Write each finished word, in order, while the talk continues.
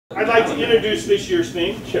I'd like to introduce this year's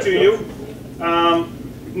theme to you.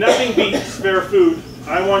 Nothing beats fair food.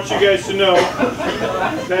 I want you guys to know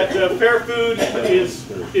that fair food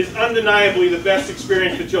is undeniably the best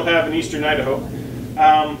experience that you'll have in Eastern Idaho.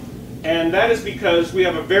 And that is because we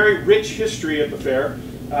have a very rich history at the fair.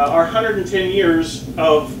 Our 110 years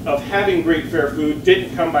of having great fair food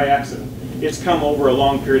didn't come by accident. It's come over a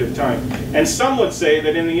long period of time. And some would say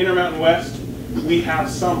that in the Intermountain West, we have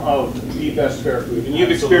some of the best fair food. And you've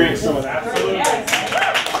experienced some of that. Absolutely.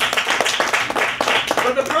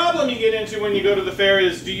 But the problem you get into when you go to the fair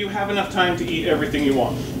is, do you have enough time to eat everything you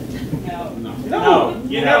want? No,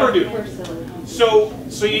 you never do. So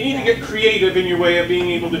you need to get creative in your way of being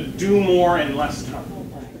able to do more in less time.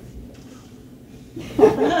 Are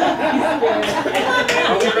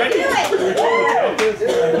we ready?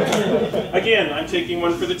 Again, I'm taking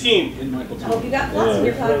one for the team. I hope you got floss in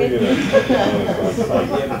your pocket.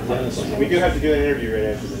 We do have to do an interview right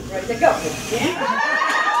after this. Ready to go. Yeah.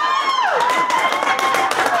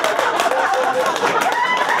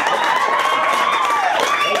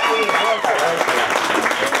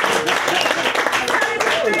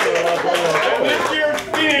 This year's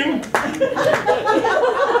theme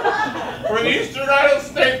for the Eastern Idaho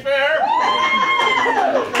State Fair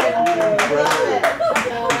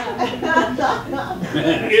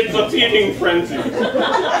it's a feeding frenzy.